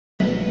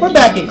We're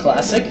back in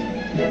Classic,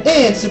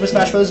 in Super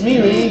Smash Bros.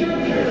 Melee,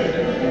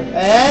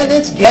 and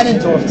it's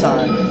Ganondorf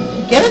time.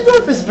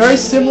 Ganondorf is very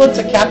similar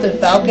to Captain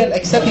Falcon,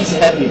 except he's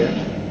heavier.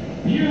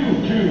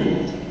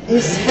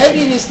 His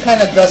heaviness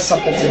kind of does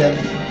something to him.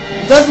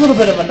 It does a little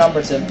bit of a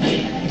number to him.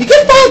 You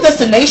get Final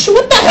Destination?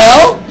 What the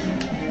hell?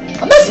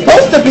 I'm not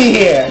supposed to be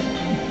here!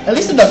 At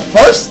least in the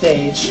first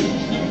stage.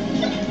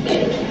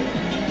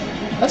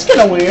 That's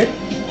kind of weird.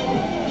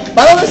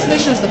 Final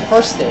Destination is the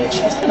first stage.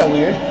 That's kind of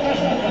weird.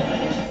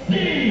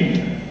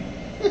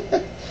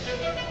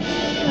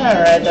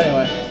 Alright,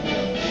 anyway.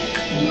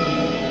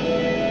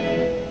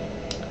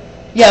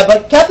 Yeah,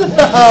 but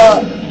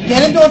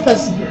Ganondorf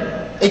has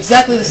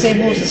exactly the same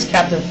moves as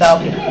Captain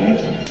Falcon.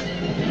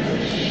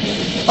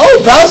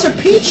 Oh, Bowser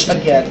Peach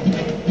again.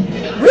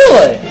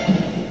 Really?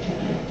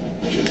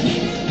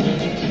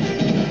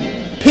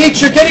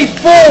 Peach, you're getting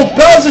full!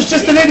 Bowser's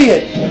just an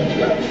idiot!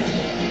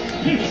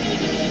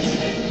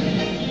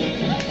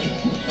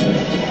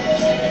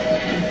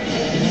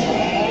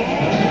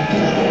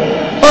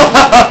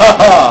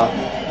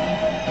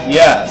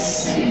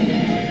 Yes.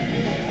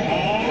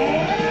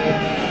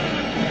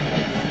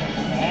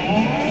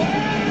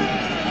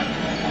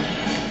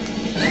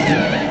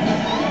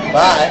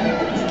 Bye.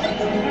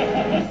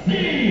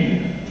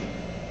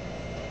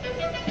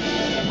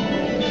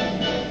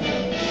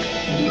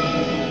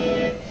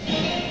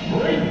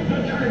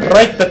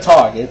 Break the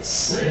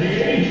targets.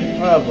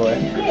 Oh boy.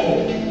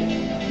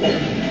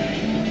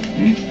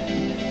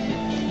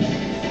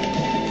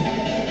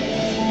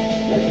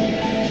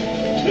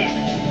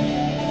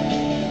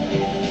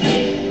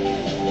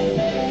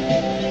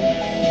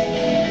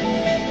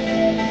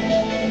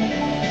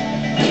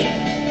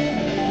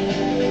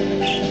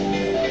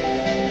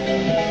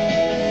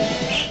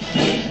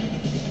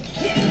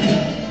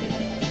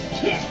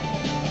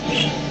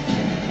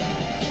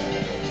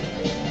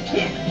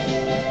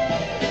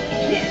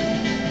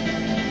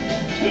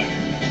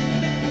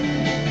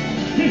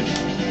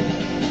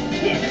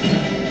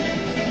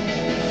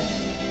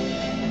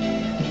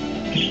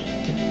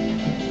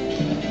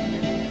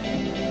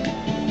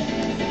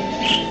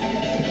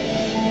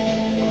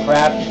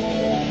 Crap.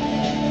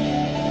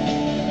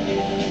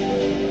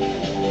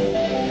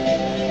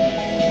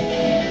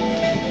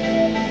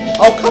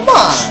 Oh, come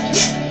on!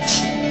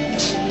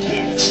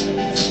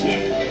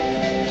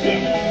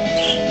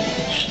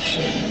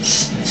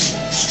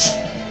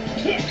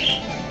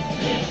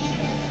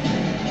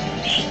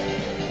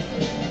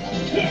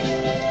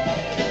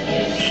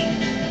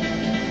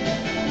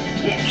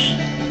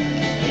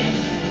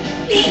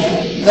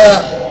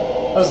 That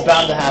was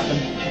bound to happen.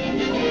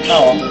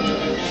 Oh well.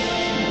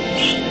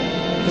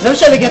 Because I was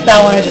trying to get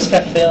that one, I just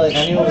kept failing.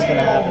 I knew what was going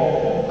to happen.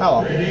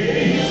 Oh well.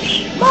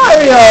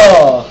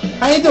 Mario!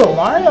 How you doing,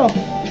 Mario?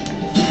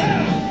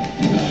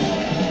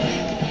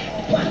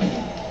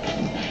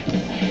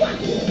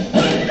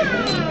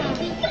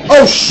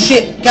 Oh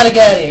shit! Gotta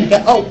get out of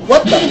here. Oh,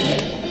 what the?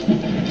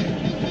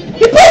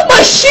 He broke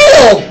my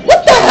shield!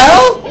 What the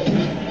hell?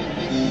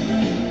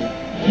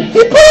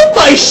 He broke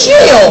my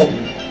shield!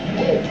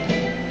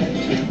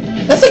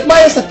 That's like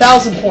minus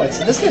 1,000 points.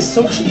 And this guy's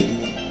so cheap.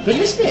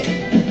 Goodness me.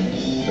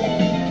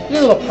 Need a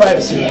little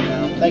privacy right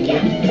now. Thank you.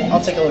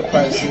 I'll take a little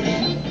privacy.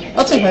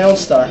 I'll take my own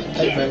star.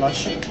 Thank you very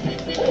much.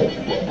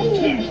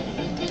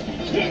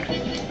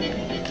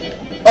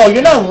 Oh,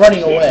 you're not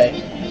running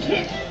away.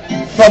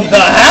 From the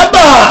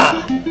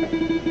hammer!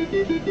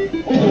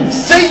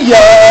 See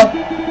ya!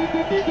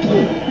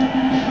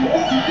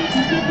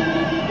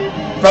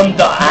 From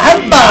the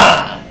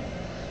hammer!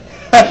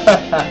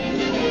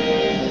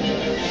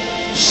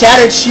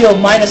 Shattered shield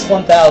minus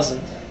 1,000.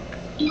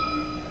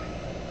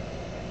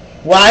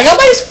 Wow, I got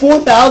minus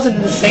 4,000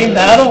 in the same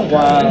battle?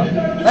 Wow.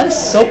 That is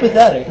so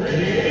pathetic.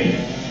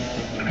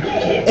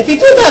 If you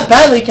do that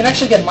badly, you can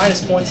actually get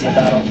minus points in the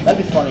battle.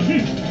 That'd be funny.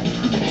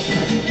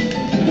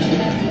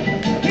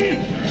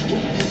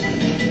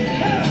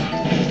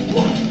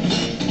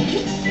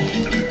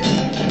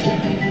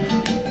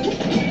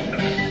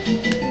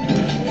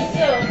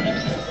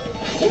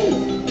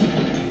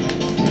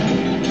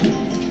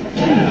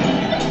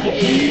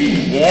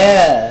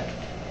 Yeah.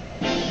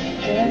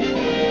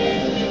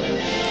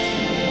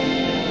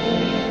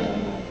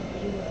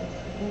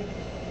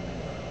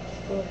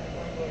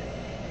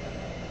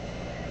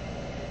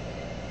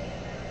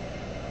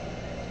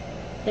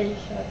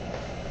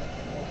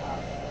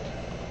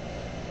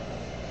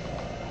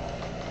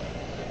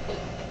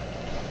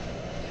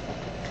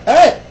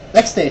 Alright,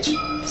 next stage.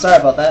 Sorry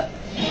about that.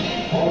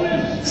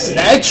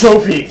 Snag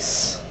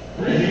trophies!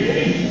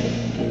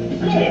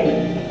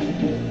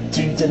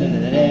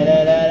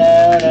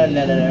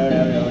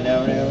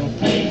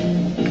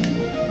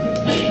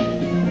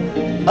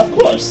 Of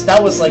course,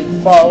 that was like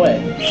far away.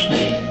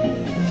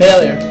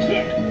 Failure.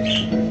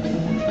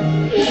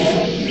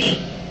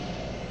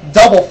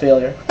 Double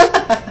failure.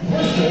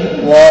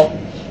 Whoa.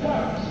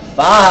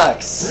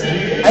 Fox!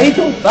 How you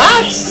doing,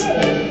 Fox?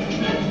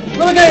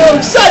 Look at you all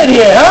excited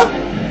here, huh?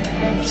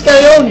 Just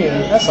gotta own you,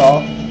 that's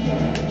all.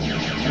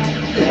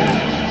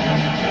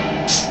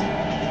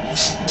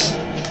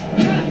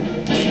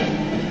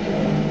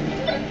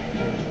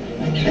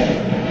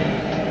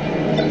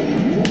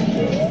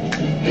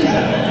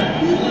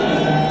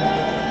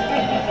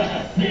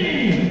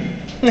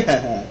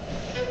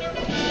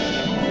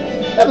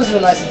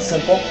 real nice and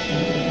simple.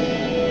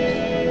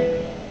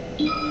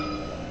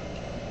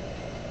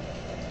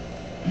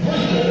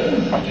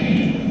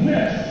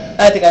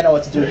 I think I know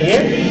what to do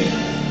here.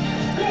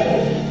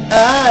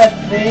 I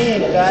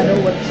think I know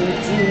what to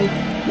do.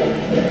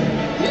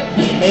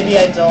 Maybe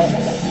I don't.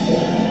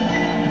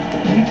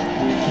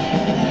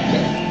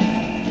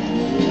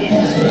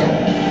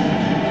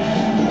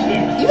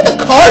 Even the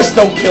cars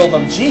don't kill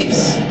them,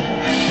 jeez.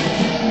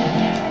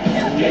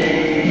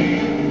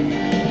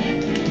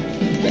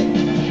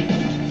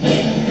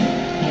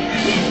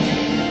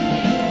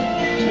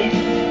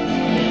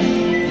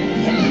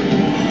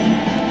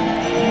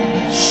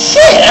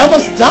 Shit, I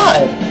almost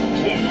died.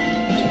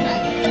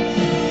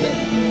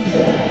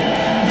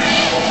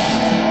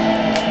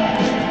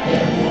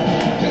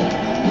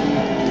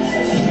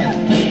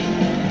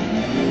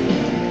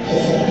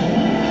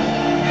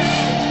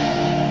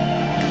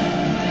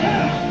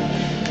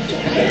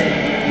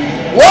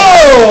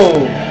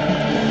 Whoa!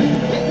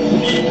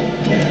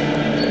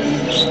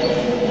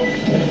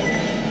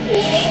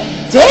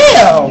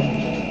 Damn!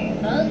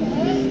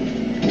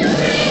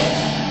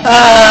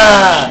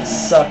 Ah,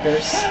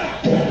 suckers.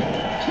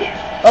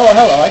 Oh,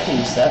 hello, I can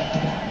use that.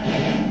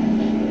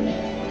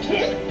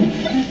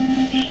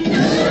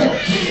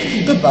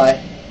 Goodbye.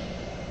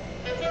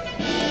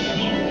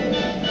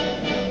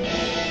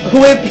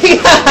 Wimpy,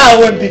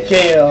 Wimpy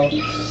KO.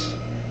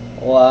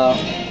 Wow.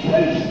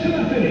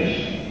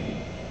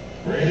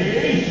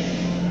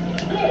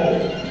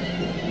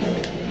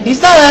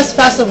 He's not as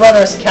fast a runner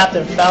as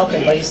Captain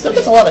Falcon, but he still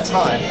gets a lot of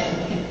time.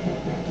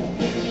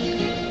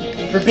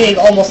 For being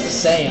almost the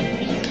same.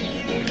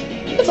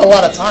 It's a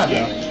lot of time,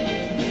 though.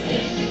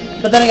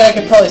 But then again, I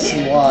can probably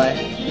see why.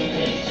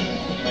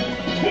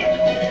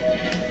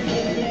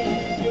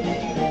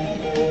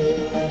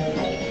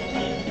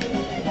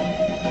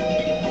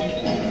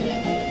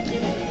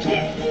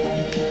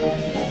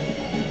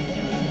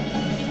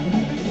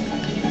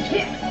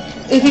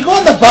 If you go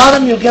on the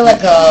bottom, you'll get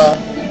like a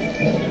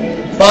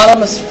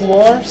bottomless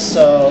floor,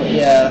 so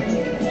yeah,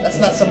 that's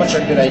not so much a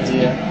good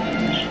idea.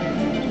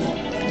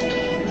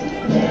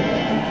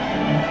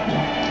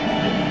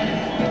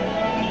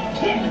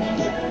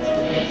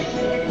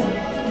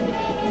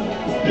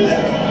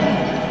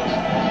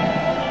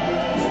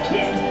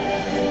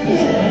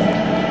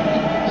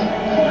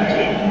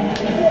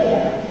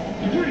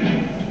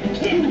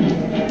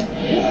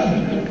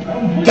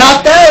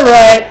 Got that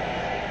right!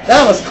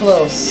 That was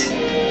close.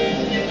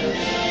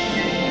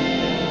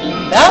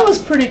 That was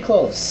pretty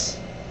close.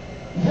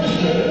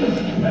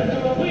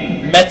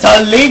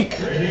 Metal Link!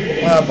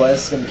 Oh boy,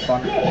 this is gonna be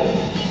fun.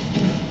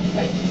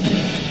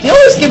 They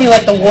always give me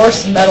like the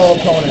worst metal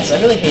opponents. I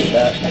really hate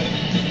that.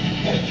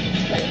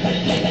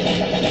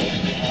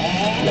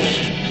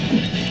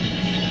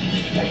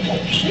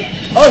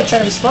 Oh, you're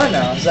trying to be smart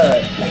now, is that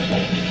right?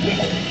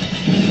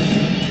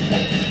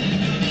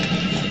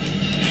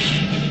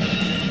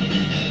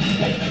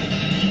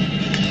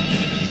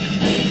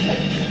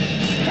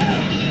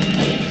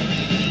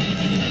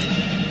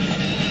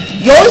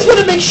 You always want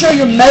to make sure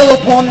your metal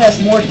opponent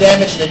has more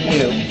damage than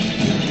you.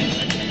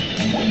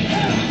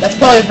 That's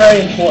probably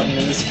very important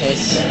in this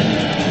case.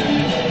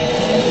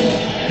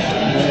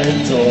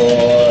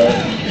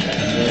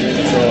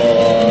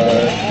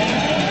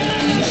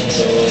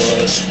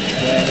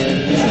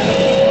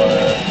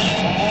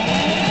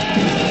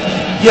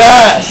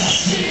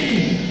 Yes!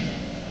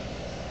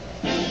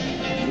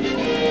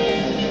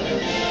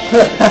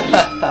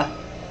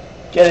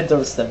 Get into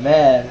the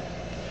man.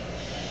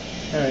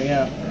 There we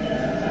go.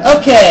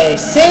 Okay,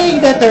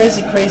 saying that there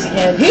isn't crazy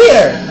hand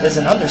here is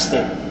an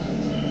understatement.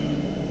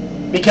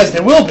 Because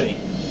there will be.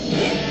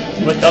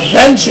 With a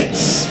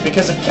vengeance,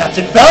 because of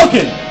Captain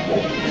Falcon.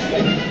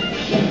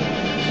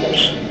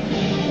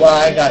 Well,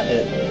 I got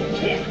hit.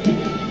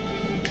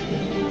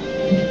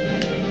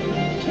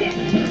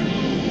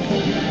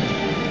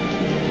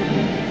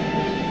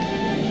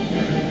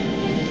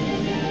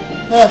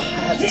 I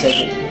have to take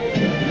it.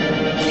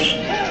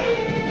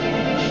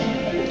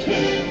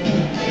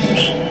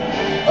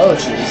 Oh,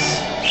 jeez.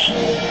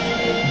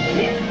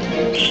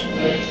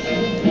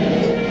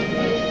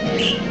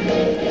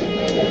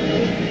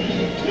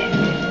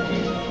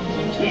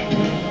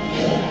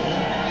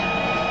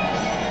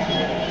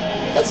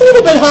 That's a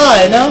little bit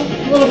high, no?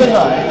 A little bit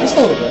high. Just a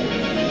little bit.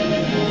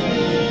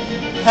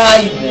 Ah,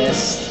 you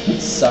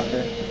missed,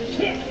 sucker.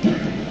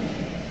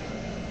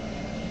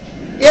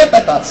 Yep,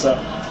 I thought so.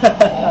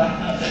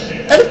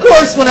 And of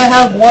course, when I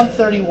have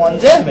 131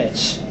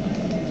 damage.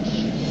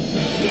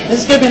 This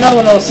is going to be another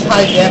one of those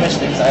high damage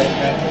things, I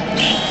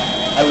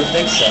would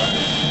think so.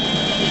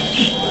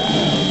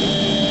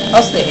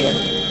 I'll stay here.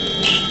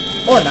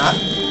 Or not.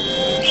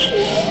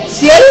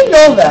 See, I didn't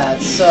know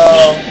that, so...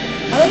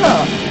 I don't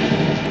know.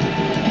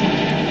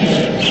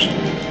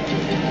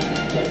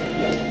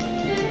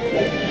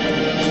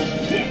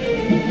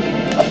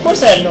 Of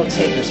course I have no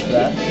takers for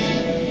that.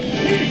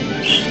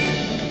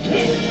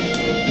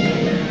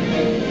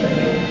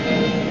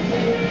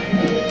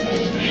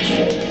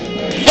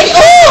 Hey,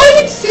 oh! I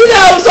didn't see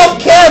that! I was off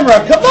camera!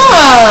 Come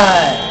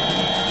on!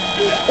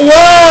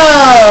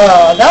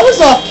 Wow! That was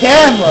off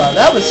camera.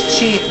 That was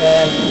cheap,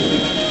 man.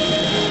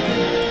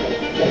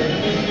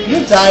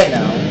 You die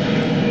now.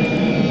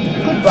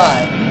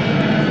 Goodbye.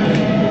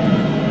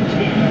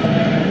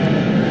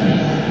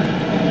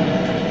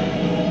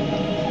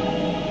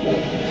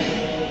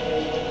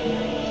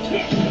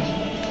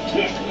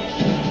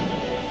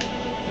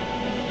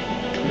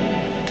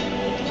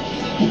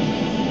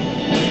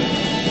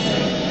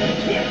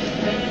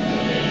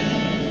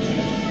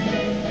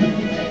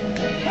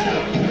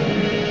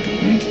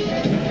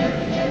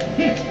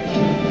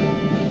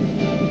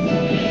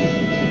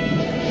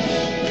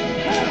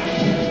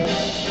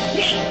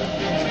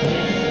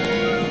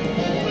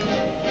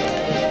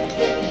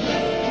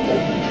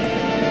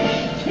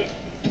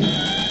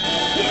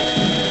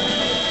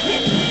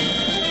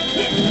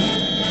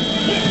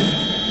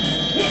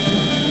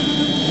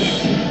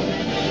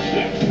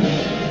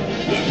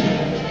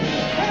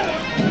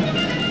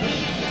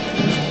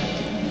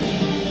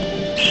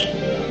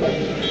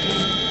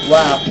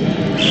 Wow.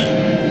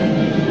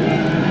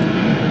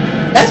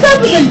 That's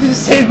not because you do the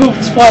same move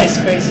twice,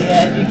 crazy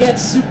head. You get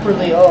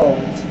superly old.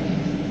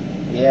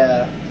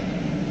 Yeah.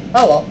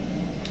 Oh well.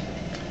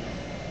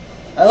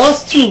 I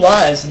lost 2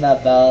 lives in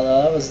that battle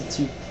though. That wasn't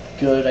too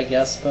good, I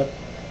guess, but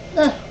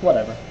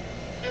whatever.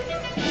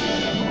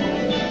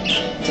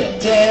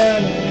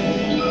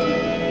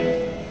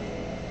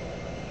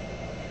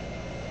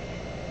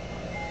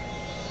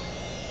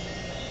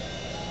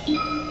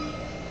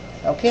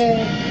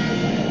 Okay.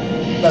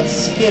 Let's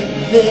skip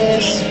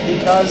this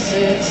because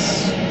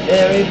it's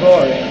very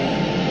boring.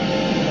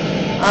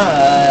 I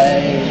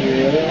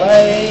really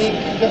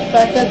like the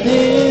fact that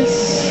this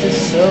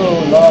is so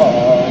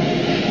long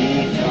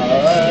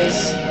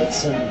because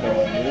it's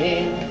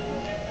annoying.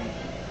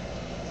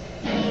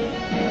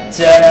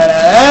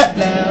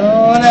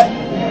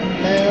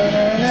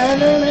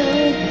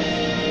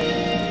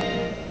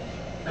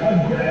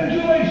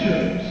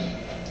 Congratulations!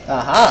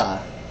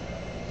 Aha!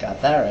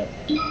 Got that right.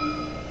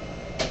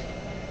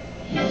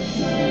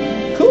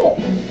 Cool.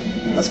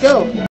 Let's go.